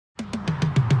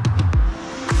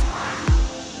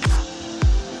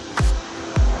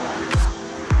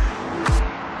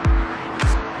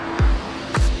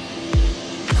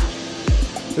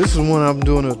This is one I'm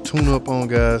doing a tune-up on,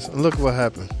 guys. And look what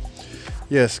happened.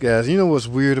 Yes, guys. You know what's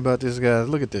weird about this, guys?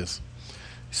 Look at this.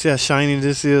 See how shiny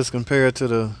this is compared to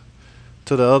the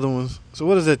other ones? So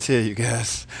what does that tell you,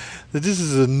 guys? That this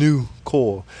is a new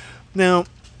core. Now,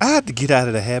 I had to get out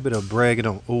of the habit of bragging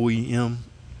on OEM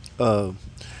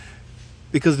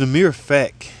because the mere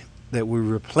fact that we're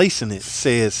replacing it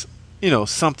says, you know,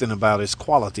 something about its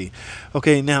quality.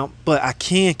 Okay, now, but I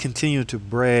can continue to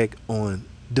brag on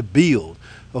the build.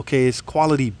 Okay, it's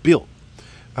quality built.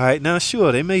 All right, now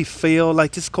sure, they may fail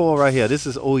like this core right here. This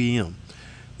is OEM.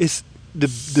 It's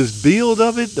the build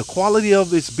of it, the quality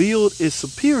of its build is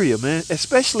superior, man,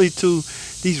 especially to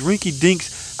these rinky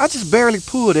dinks. I just barely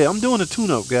pulled it. I'm doing a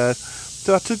tune-up, guys.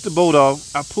 So I took the bolt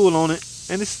off, I pulled on it,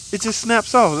 and it just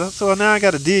snaps off. So now I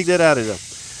got to dig that out of there.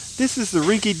 This is the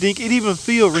rinky dink. It even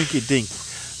feels rinky dink.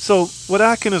 So what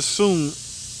I can assume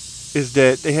is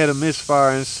that they had a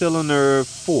misfire in cylinder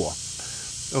 4.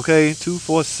 Okay,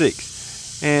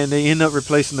 246, and they end up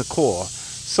replacing the core.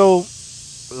 So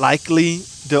likely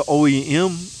the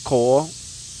OEM core,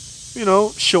 you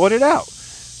know, shorted out,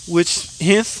 which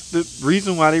hence the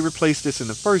reason why they replaced this in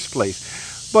the first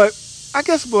place. But I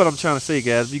guess what I'm trying to say,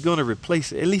 guys, if you're going to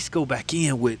replace it, at least go back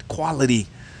in with quality.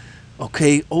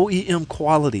 Okay, OEM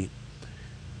quality.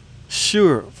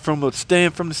 Sure, from the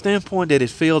standpoint that it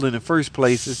failed in the first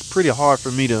place, it's pretty hard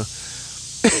for me to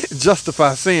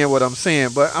justify saying what I'm saying,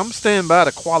 but I'm standing by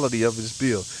the quality of this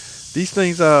build. These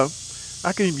things are,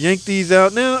 I can yank these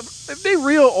out. Now, if they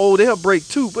real old, they'll break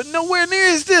too, but nowhere near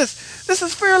is this. This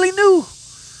is fairly new.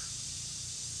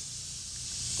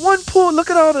 One pull, look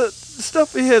at all the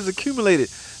stuff it has accumulated.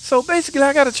 So basically,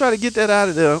 I got to try to get that out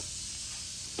of there.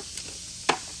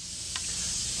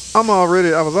 I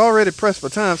was already pressed for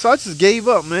time, so I just gave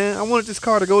up, man. I wanted this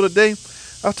car to go today.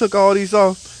 I took all these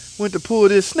off. Went to pull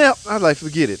this snap. I was like,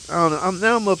 forget it. I don't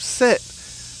know. I'm upset.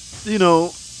 You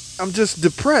know, I'm just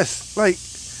depressed. Like,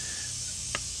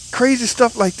 crazy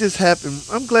stuff like this happened.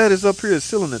 I'm glad it's up here at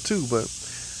cylinder 2, but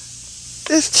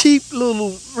this cheap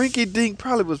little rinky dink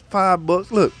probably was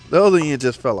 $5. Look, the other end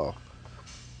just fell off.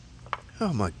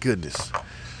 Oh my goodness.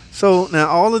 So now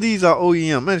all of these are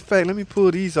OEM. Matter of fact, let me pull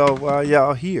these off while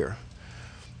y'all here.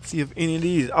 See if any of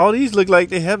these. All these look like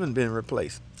they haven't been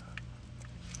replaced.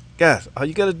 Guys, all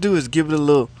you gotta do is give it a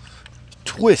little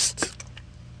twist.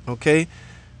 Okay?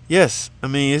 Yes, I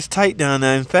mean it's tight down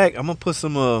there. In fact, I'm gonna put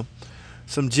some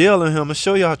gel in here. I'm gonna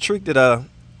show y'all a trick that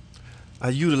I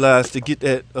utilized to get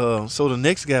that so the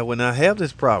next guy will not have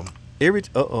this problem.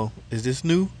 Is this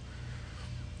new?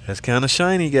 That's kind of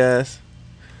shiny, guys.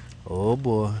 Oh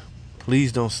boy.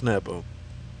 Please don't snap up.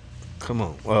 Come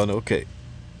on. Well, no, okay.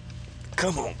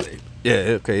 Come on, baby.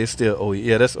 Yeah, okay, it's still OEM.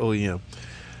 Yeah, that's OEM.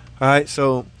 Alright,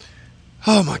 so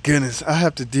oh my goodness, I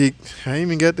have to dig. I ain't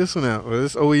even got this one out. Well,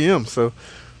 it's OEM, so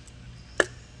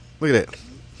look at that.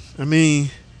 I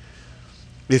mean,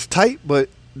 it's tight, but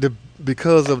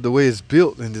because of the way it's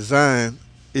built and designed,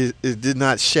 it did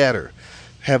not shatter.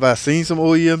 Have I seen some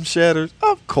OEM shatters?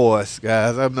 Of course,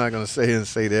 guys. I'm not gonna say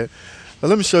that. But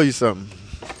let me show you something.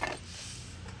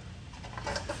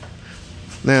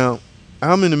 Now,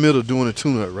 I'm in the middle of doing a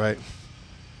tune-up, right?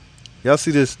 Y'all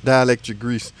see this dielectric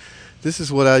grease? This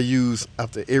is what I use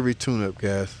after every tune-up,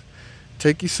 guys.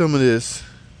 Take you some of this.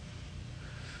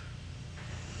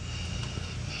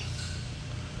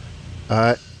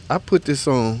 Alright, I put this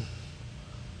on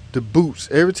the boots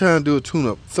every time I do a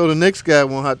tune-up. So the next guy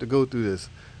won't have to go through this.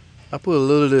 I put a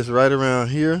little of this right around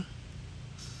here.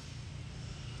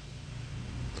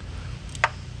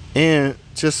 And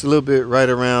just a little bit right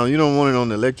around. You don't want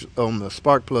it on the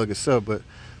spark plug itself, but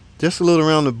just a little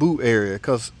around the boot area,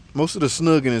 because most of the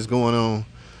snugging is going on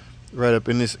right up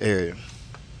in this area.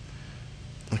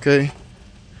 Okay,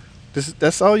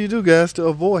 that's all you do, guys, to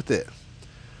avoid that.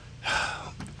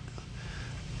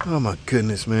 Oh my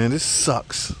goodness, man, this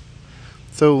sucks.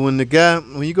 So when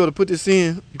you go to put this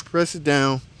in, you press it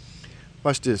down.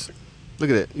 Watch this. Look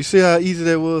at that. You see how easy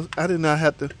that was? I did not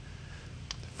have to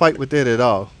fight with that at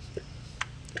all.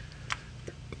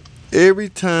 Every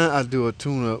time I do a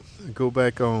tune-up, I go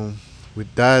back on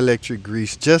with dielectric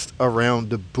grease just around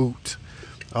the boot.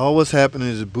 All what's happening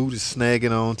is the boot is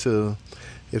snagging on to,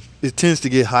 it tends to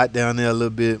get hot down there a little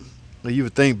bit. You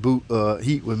would think boot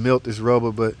heat would melt this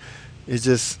rubber, but it's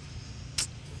just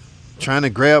trying to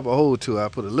grab a hold to it. I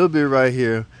put a little bit right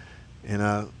here, and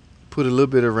I put a little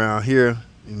bit around here.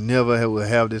 You never will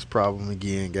have this problem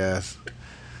again, guys.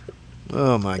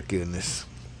 Oh my goodness.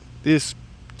 This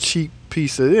cheap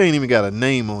piece of, it ain't even got a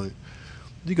name on it.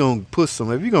 You're gonna put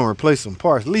some, if you're gonna replace some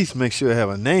parts, at least make sure it have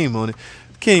a name on it.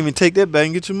 You can't even take that back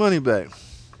and get your money back.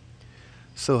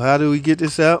 So how do we get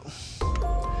this out?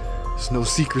 It's no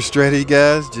secret strategy,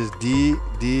 guys. Just dig,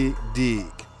 dig, dig.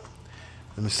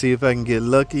 Let me see if I can get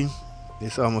lucky.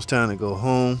 It's almost time to go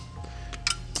home.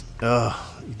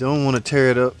 You don't want to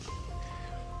tear it up.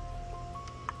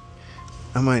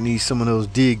 I might need some of those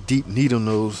dig deep needle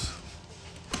nose.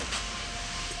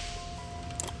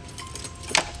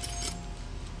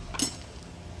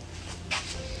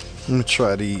 Let me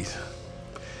try these.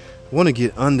 I want to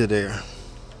get under there.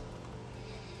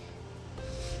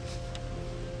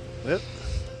 Yep.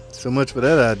 So much for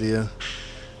that idea.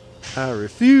 I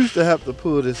refuse to have to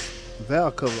pull this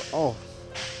valve cover off.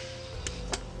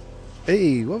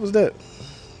 Hey, what was that?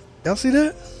 Y'all see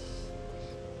that?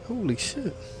 Holy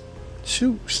shit.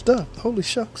 Shoot, stuff. Holy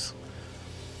shucks.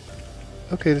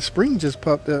 Okay, the spring just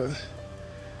popped out.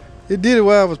 It did it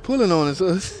while I was pulling on it, so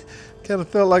it kind of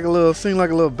felt like seemed like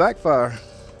a little backfire.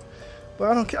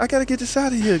 But I gotta get this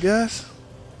out of here, guys.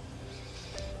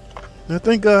 Now,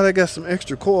 thank God I got some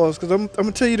extra coils, because I'm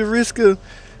gonna tell you the risk of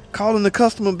calling the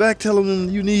customer back, telling them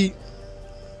you need,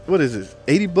 what is it,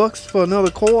 80 bucks for another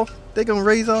coil? They're gonna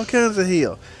raise all kinds of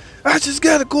hell. I just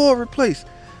got a coil replaced.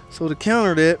 So to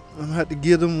counter that, I'm gonna have to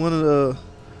give them one of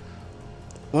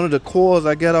the coils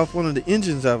I got off one of the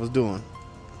engines I was doing.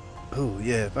 Oh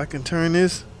yeah, if I can turn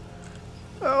this.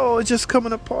 Oh, it's just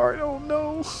coming apart. Oh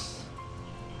no.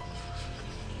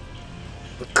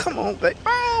 But come on, babe.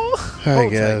 Oh. All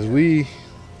right, guys, we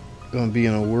gonna be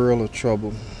in a world of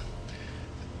trouble.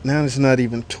 Now it's not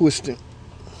even twisting.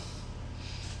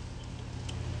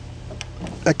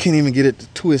 I can't even get it to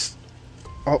twist.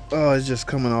 Oh, it's just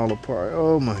coming all apart.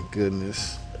 Oh my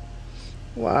goodness.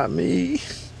 Why me?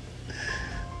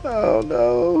 Oh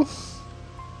no.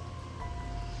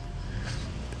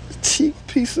 Cheap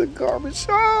piece of garbage.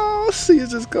 Oh, see,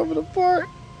 it's just coming apart.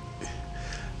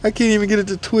 I can't even get it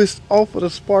to twist off of the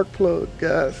spark plug,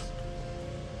 guys.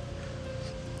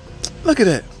 Look at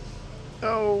that.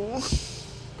 Oh.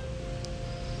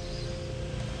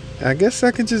 I guess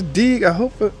I can just dig. I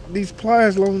hope these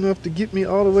pliers long enough to get me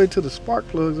all the way to the spark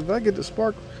plugs. If I get the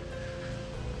spark...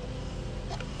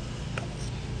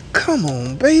 Come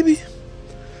on, baby.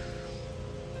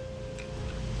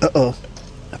 Uh-oh.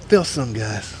 I felt some,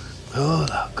 guys.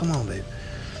 Oh, come on, baby.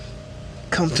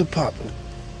 Come to Papa.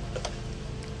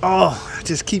 Oh, I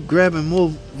just keep grabbing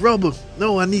more rubber.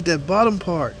 No, I need that bottom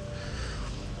part.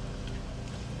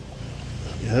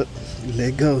 Yep,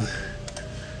 let go.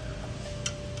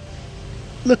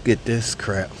 Look at this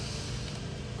crap.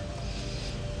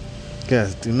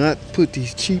 Guys, do not put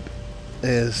these cheap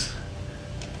as...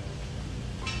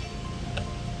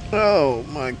 Oh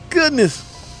my goodness.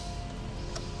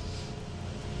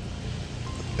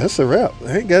 That's a wrap.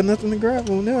 I ain't got nothing to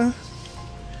grab on now.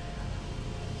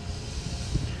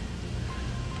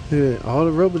 Yeah, all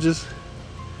the rubber just...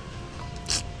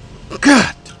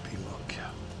 God to be more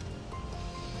careful.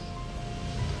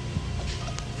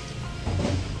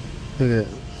 Look at that.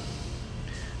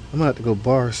 I'm gonna have to go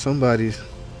borrow somebody's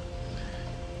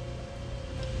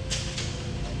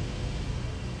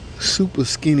super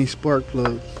skinny spark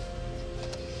plug.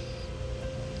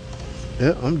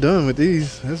 Yep, I'm done with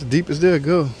these. That's the deepest they'll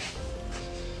go.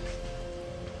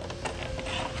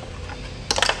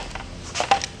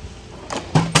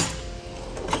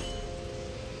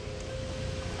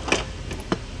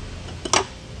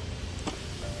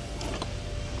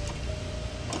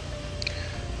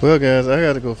 Well, guys, I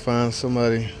gotta go find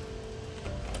somebody.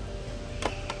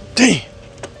 Damn!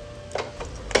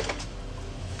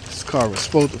 This car was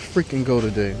supposed to freaking go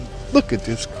today. Look at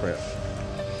this crap.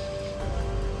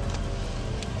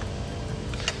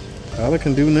 All I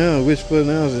can do now, which button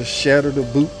now, is just shatter the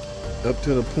boot up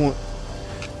to the point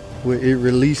where it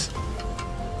released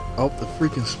off the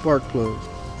freaking spark plugs.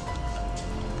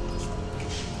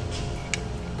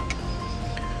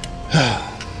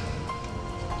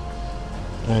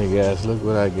 Hey guys, look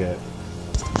what I got.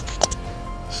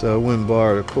 So I went and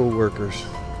borrowed a co-worker's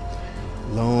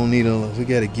long needle. We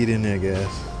gotta get in there, guys.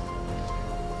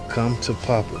 Come to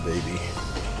Papa, baby.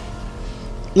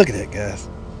 Look at that, guys.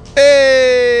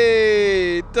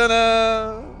 Hey,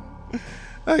 ta-da!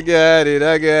 I got it,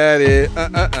 I got it.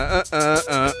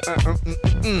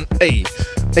 Hey,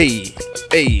 hey,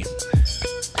 hey.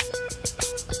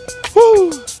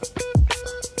 Woo!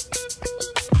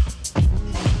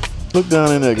 Look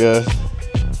down in there, guys.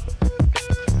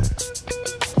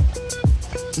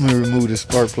 Let me remove this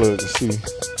spark plug to see.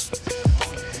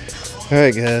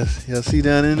 Alright, guys. Y'all see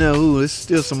down in there? Ooh, there's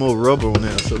still some more rubber on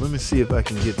there. So let me see if I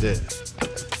can get that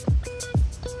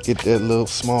little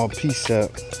small piece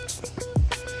out.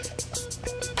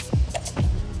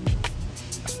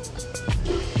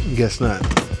 Guess not.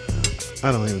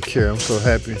 I don't even care. I'm so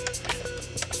happy.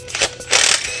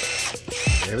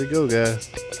 There we go,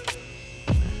 guys.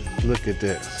 Look at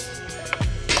that.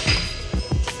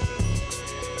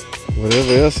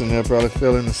 Whatever else in there probably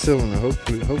fell in the cylinder.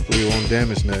 Hopefully it won't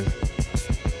damage nothing.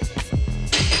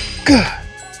 God.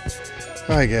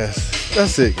 Alright, guys.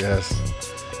 That's it, guys.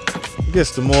 I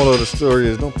guess the moral of the story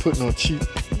is don't put no cheap.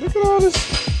 Look at all this.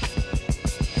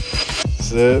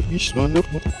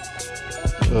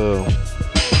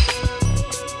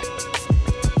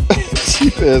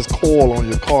 Cheap ass coil on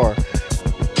your car.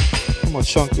 I'm gonna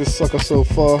chunk this sucker so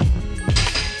far.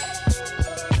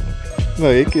 No,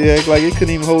 it could act like it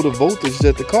couldn't even hold the voltage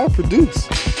that the car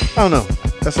produced. I don't know.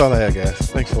 That's all I have, guys.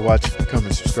 Thanks for watching. Come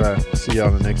and subscribe. See y'all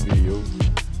in the next video.